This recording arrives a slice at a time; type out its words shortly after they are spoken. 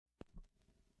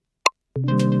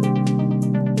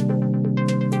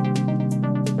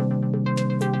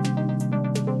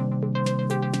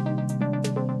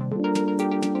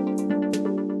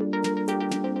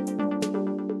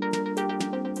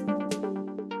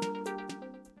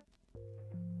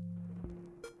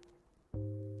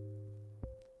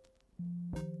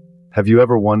Have you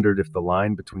ever wondered if the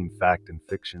line between fact and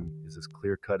fiction is as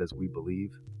clear-cut as we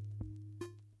believe?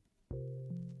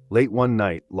 Late one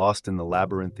night, lost in the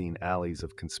labyrinthine alleys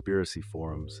of conspiracy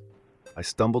forums, I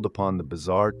stumbled upon the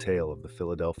bizarre tale of the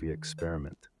Philadelphia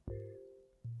experiment.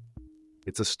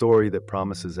 It's a story that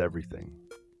promises everything: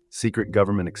 secret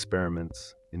government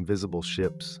experiments, invisible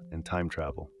ships, and time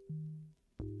travel.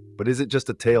 But is it just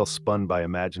a tale spun by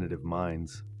imaginative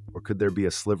minds, or could there be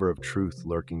a sliver of truth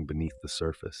lurking beneath the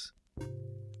surface?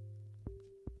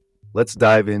 Let's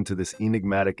dive into this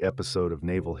enigmatic episode of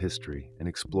naval history and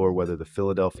explore whether the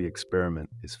Philadelphia experiment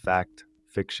is fact,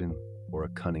 fiction, or a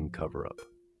cunning cover-up.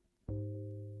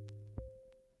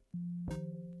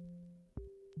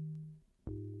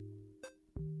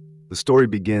 The story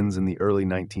begins in the early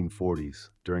 1940s,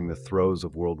 during the throes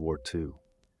of World War II.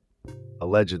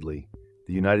 Allegedly,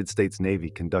 the United States Navy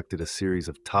conducted a series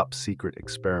of top-secret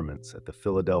experiments at the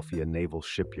Philadelphia Naval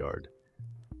Shipyard.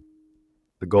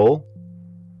 The goal?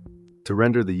 To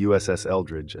render the USS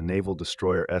Eldridge, a naval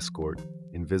destroyer escort,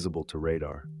 invisible to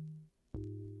radar.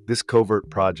 This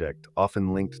covert project,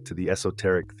 often linked to the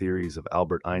esoteric theories of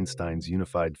Albert Einstein's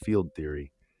unified field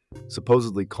theory,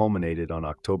 supposedly culminated on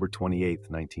October 28,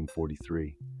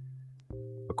 1943.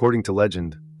 According to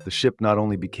legend, the ship not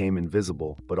only became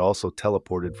invisible, but also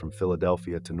teleported from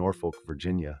Philadelphia to Norfolk,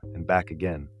 Virginia, and back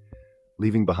again,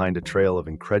 leaving behind a trail of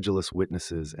incredulous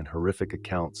witnesses and horrific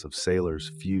accounts of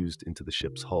sailors fused into the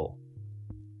ship's hull.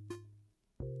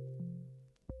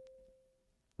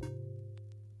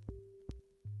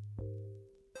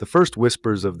 The first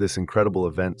whispers of this incredible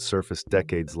event surfaced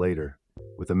decades later,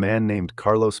 with a man named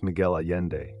Carlos Miguel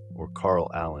Allende, or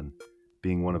Carl Allen,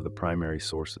 being one of the primary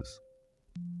sources.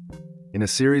 In a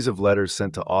series of letters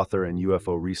sent to author and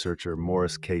UFO researcher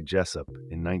Morris K. Jessup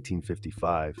in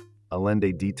 1955,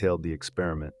 Allende detailed the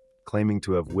experiment, claiming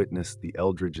to have witnessed the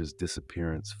Eldridge's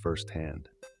disappearance firsthand.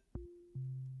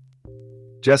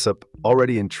 Jessup,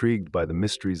 already intrigued by the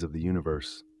mysteries of the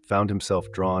universe, found himself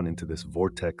drawn into this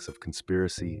vortex of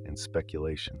conspiracy and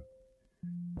speculation.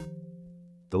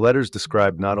 The letters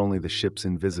described not only the ship's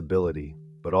invisibility,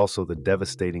 but also the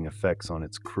devastating effects on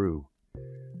its crew,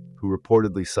 who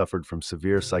reportedly suffered from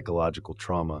severe psychological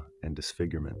trauma and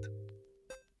disfigurement.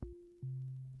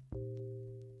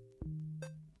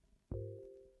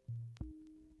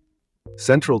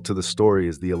 Central to the story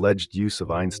is the alleged use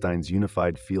of Einstein's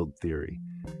unified field theory,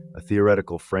 a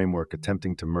theoretical framework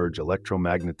attempting to merge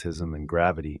electromagnetism and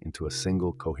gravity into a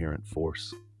single coherent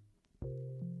force.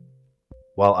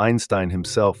 While Einstein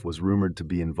himself was rumored to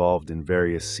be involved in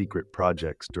various secret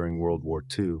projects during World War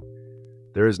II,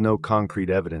 there is no concrete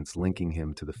evidence linking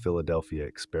him to the Philadelphia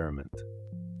experiment.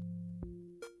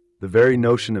 The very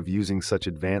notion of using such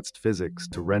advanced physics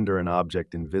to render an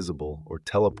object invisible or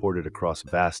teleport it across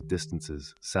vast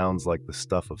distances sounds like the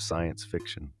stuff of science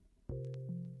fiction.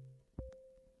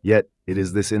 Yet, it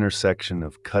is this intersection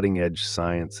of cutting-edge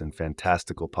science and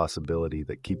fantastical possibility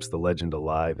that keeps the legend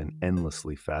alive and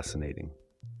endlessly fascinating.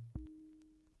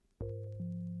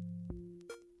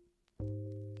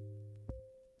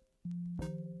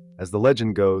 As the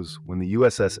legend goes, when the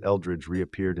USS Eldridge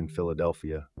reappeared in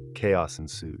Philadelphia, chaos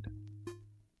ensued.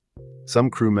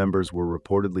 Some crew members were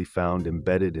reportedly found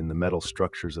embedded in the metal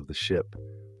structures of the ship,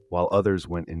 while others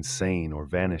went insane or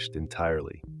vanished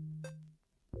entirely.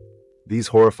 These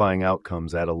horrifying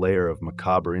outcomes add a layer of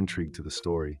macabre intrigue to the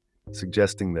story,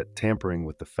 suggesting that tampering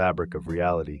with the fabric of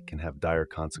reality can have dire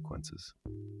consequences.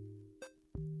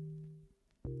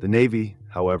 The Navy,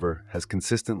 however, has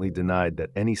consistently denied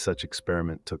that any such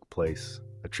experiment took place,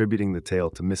 attributing the tale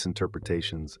to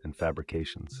misinterpretations and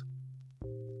fabrications.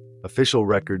 Official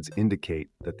records indicate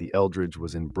that the Eldridge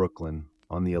was in Brooklyn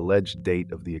on the alleged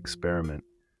date of the experiment,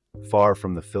 far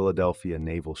from the Philadelphia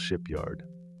Naval Shipyard.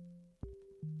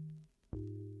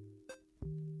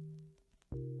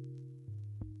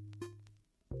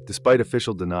 Despite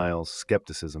official denials,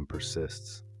 skepticism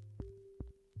persists.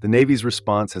 The Navy's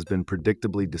response has been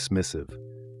predictably dismissive,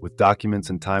 with documents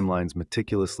and timelines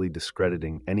meticulously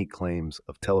discrediting any claims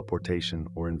of teleportation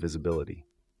or invisibility.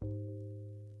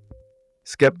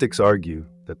 Skeptics argue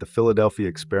that the Philadelphia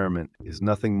experiment is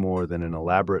nothing more than an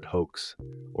elaborate hoax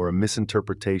or a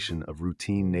misinterpretation of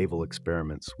routine naval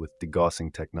experiments with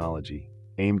degaussing technology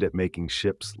aimed at making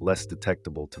ships less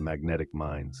detectable to magnetic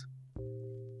mines.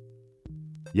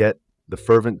 Yet, the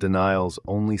fervent denials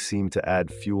only seem to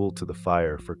add fuel to the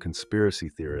fire for conspiracy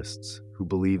theorists who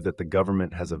believe that the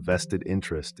government has a vested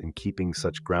interest in keeping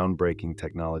such groundbreaking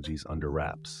technologies under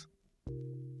wraps.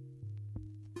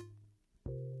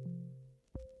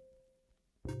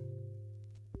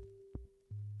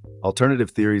 Alternative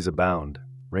theories abound,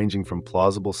 ranging from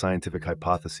plausible scientific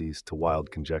hypotheses to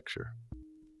wild conjecture.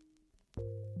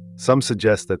 Some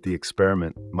suggest that the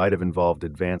experiment might have involved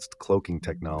advanced cloaking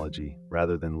technology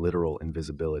rather than literal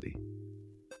invisibility.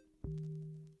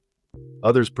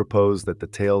 Others propose that the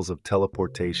tales of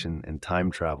teleportation and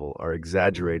time travel are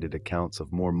exaggerated accounts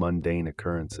of more mundane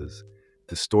occurrences,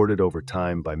 distorted over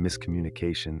time by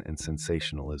miscommunication and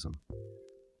sensationalism.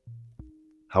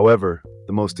 However,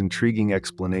 the most intriguing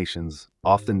explanations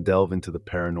often delve into the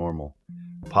paranormal,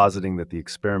 positing that the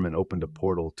experiment opened a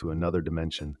portal to another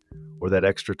dimension or that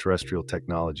extraterrestrial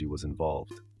technology was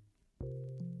involved.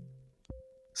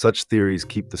 Such theories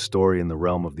keep the story in the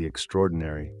realm of the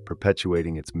extraordinary,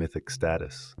 perpetuating its mythic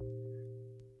status.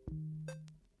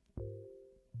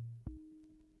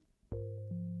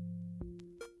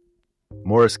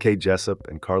 Morris K. Jessup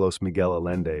and Carlos Miguel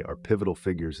Allende are pivotal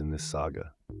figures in this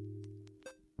saga.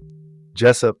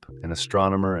 Jessup, an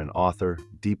astronomer and author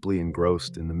deeply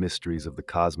engrossed in the mysteries of the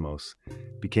cosmos,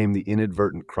 became the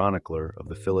inadvertent chronicler of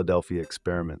the Philadelphia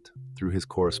experiment through his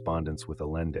correspondence with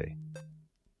Allende.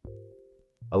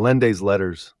 Allende's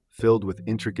letters, filled with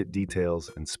intricate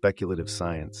details and speculative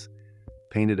science,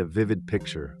 painted a vivid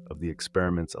picture of the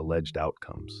experiment's alleged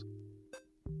outcomes.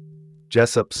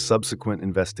 Jessup's subsequent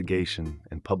investigation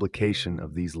and publication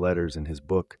of these letters in his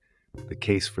book, The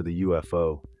Case for the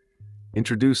UFO,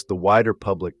 introduced the wider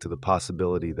public to the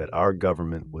possibility that our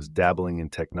government was dabbling in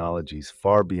technologies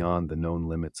far beyond the known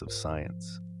limits of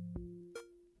science.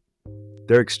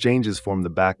 Their exchanges form the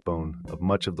backbone of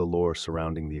much of the lore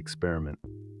surrounding the experiment.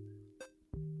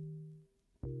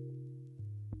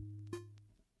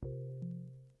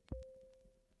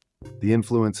 The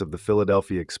influence of the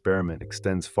Philadelphia experiment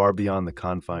extends far beyond the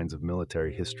confines of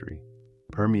military history,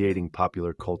 permeating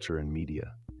popular culture and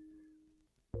media.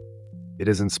 It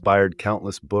has inspired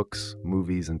countless books,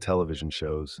 movies, and television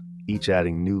shows, each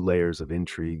adding new layers of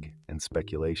intrigue and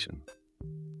speculation.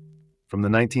 From the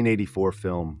 1984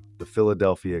 film, The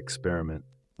Philadelphia Experiment,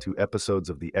 to episodes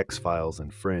of The X-Files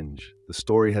and Fringe, the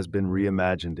story has been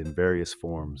reimagined in various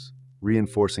forms,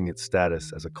 reinforcing its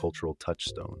status as a cultural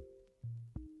touchstone.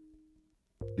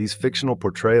 These fictional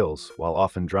portrayals, while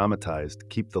often dramatized,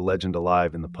 keep the legend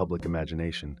alive in the public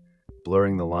imagination,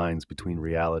 blurring the lines between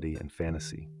reality and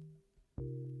fantasy.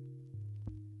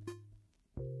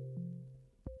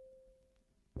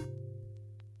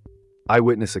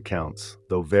 Eyewitness accounts,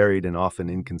 though varied and often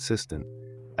inconsistent,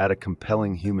 add a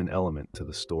compelling human element to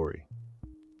the story.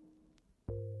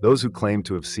 Those who claim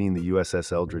to have seen the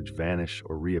USS Eldridge vanish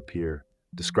or reappear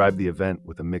describe the event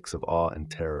with a mix of awe and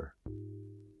terror.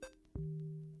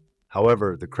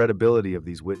 However, the credibility of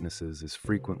these witnesses is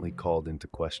frequently called into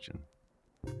question.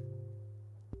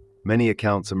 Many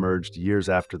accounts emerged years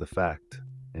after the fact,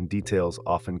 and details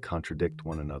often contradict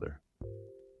one another.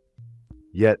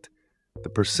 Yet, the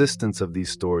persistence of these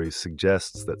stories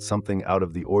suggests that something out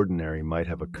of the ordinary might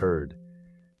have occurred,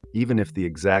 even if the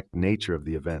exact nature of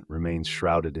the event remains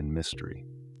shrouded in mystery.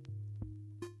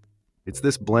 It's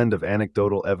this blend of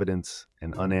anecdotal evidence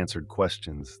and unanswered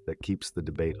questions that keeps the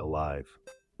debate alive.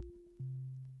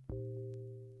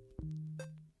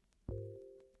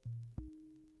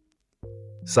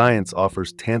 Science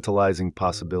offers tantalizing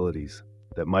possibilities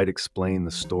that might explain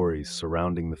the stories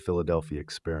surrounding the Philadelphia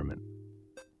experiment.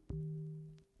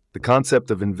 The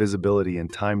concept of invisibility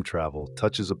and time travel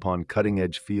touches upon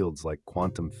cutting-edge fields like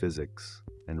quantum physics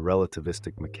and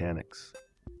relativistic mechanics.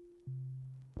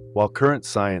 While current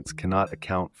science cannot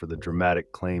account for the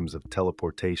dramatic claims of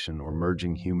teleportation or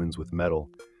merging humans with metal,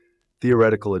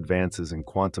 theoretical advances in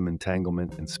quantum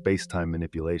entanglement and space-time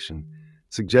manipulation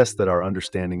suggest that our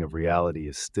understanding of reality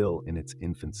is still in its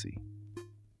infancy.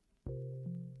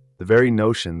 The very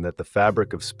notion that the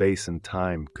fabric of space and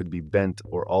time could be bent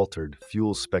or altered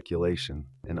fuels speculation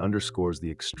and underscores the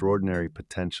extraordinary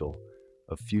potential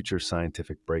of future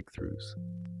scientific breakthroughs.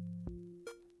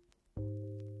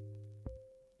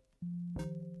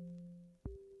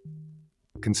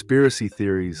 Conspiracy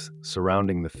theories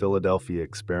surrounding the Philadelphia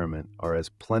experiment are as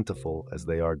plentiful as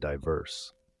they are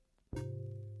diverse.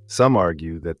 Some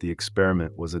argue that the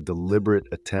experiment was a deliberate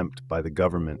attempt by the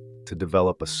government to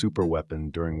develop a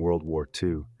superweapon during World War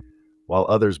II, while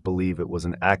others believe it was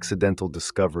an accidental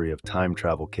discovery of time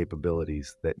travel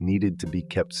capabilities that needed to be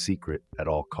kept secret at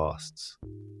all costs.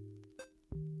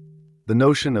 The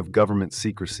notion of government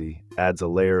secrecy adds a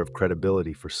layer of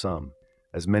credibility for some,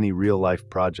 as many real-life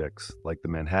projects, like the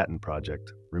Manhattan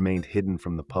Project, remained hidden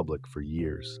from the public for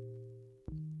years.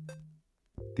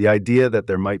 The idea that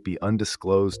there might be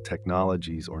undisclosed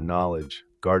technologies or knowledge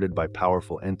guarded by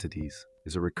powerful entities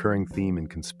is a recurring theme in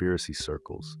conspiracy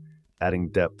circles, adding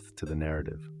depth to the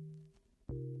narrative.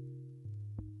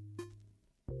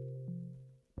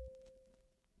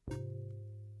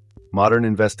 Modern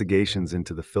investigations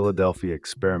into the Philadelphia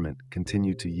experiment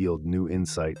continue to yield new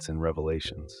insights and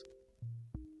revelations.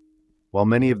 While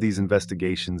many of these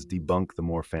investigations debunk the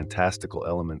more fantastical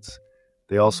elements,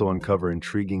 they also uncover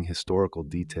intriguing historical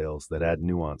details that add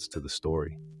nuance to the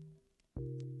story.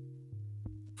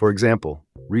 For example,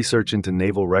 research into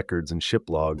naval records and ship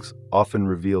logs often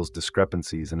reveals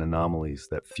discrepancies and anomalies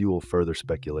that fuel further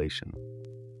speculation.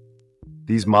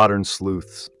 These modern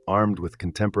sleuths, armed with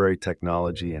contemporary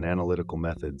technology and analytical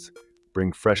methods,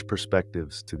 bring fresh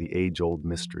perspectives to the age-old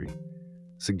mystery,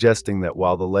 suggesting that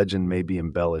while the legend may be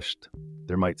embellished,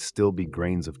 there might still be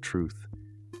grains of truth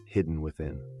hidden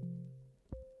within.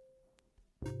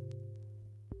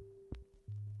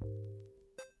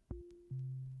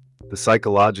 The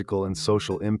psychological and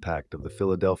social impact of the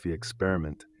Philadelphia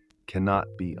experiment cannot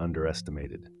be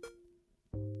underestimated.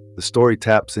 The story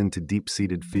taps into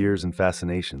deep-seated fears and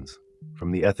fascinations,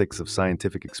 from the ethics of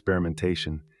scientific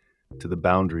experimentation to the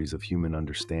boundaries of human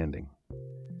understanding.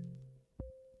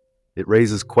 It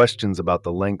raises questions about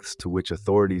the lengths to which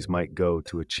authorities might go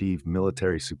to achieve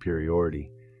military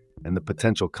superiority and the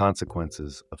potential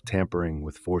consequences of tampering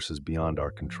with forces beyond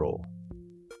our control.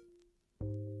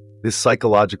 This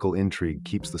psychological intrigue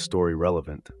keeps the story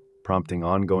relevant, prompting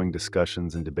ongoing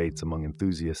discussions and debates among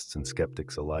enthusiasts and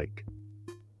skeptics alike.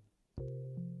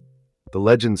 The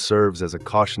legend serves as a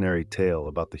cautionary tale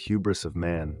about the hubris of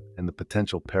man and the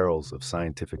potential perils of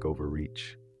scientific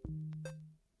overreach.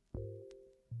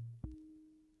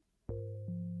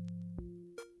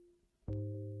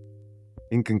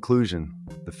 In conclusion,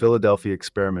 the Philadelphia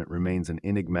experiment remains an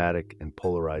enigmatic and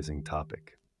polarizing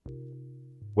topic.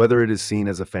 Whether it is seen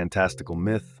as a fantastical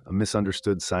myth, a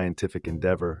misunderstood scientific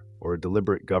endeavor, or a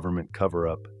deliberate government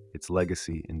cover-up, its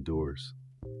legacy endures.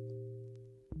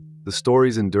 The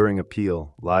story's enduring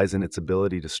appeal lies in its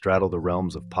ability to straddle the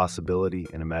realms of possibility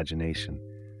and imagination,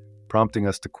 prompting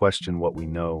us to question what we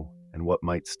know and what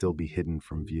might still be hidden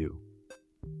from view.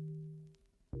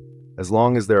 As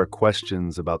long as there are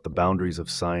questions about the boundaries of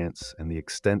science and the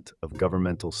extent of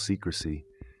governmental secrecy,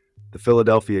 the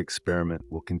Philadelphia experiment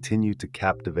will continue to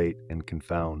captivate and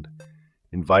confound,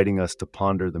 inviting us to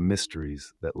ponder the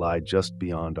mysteries that lie just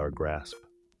beyond our grasp.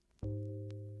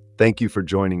 Thank you for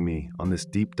joining me on this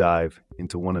deep dive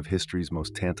into one of history's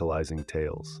most tantalizing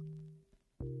tales.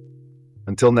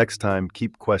 Until next time,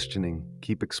 keep questioning,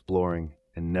 keep exploring,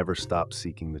 and never stop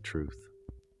seeking the truth.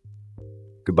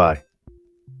 Goodbye.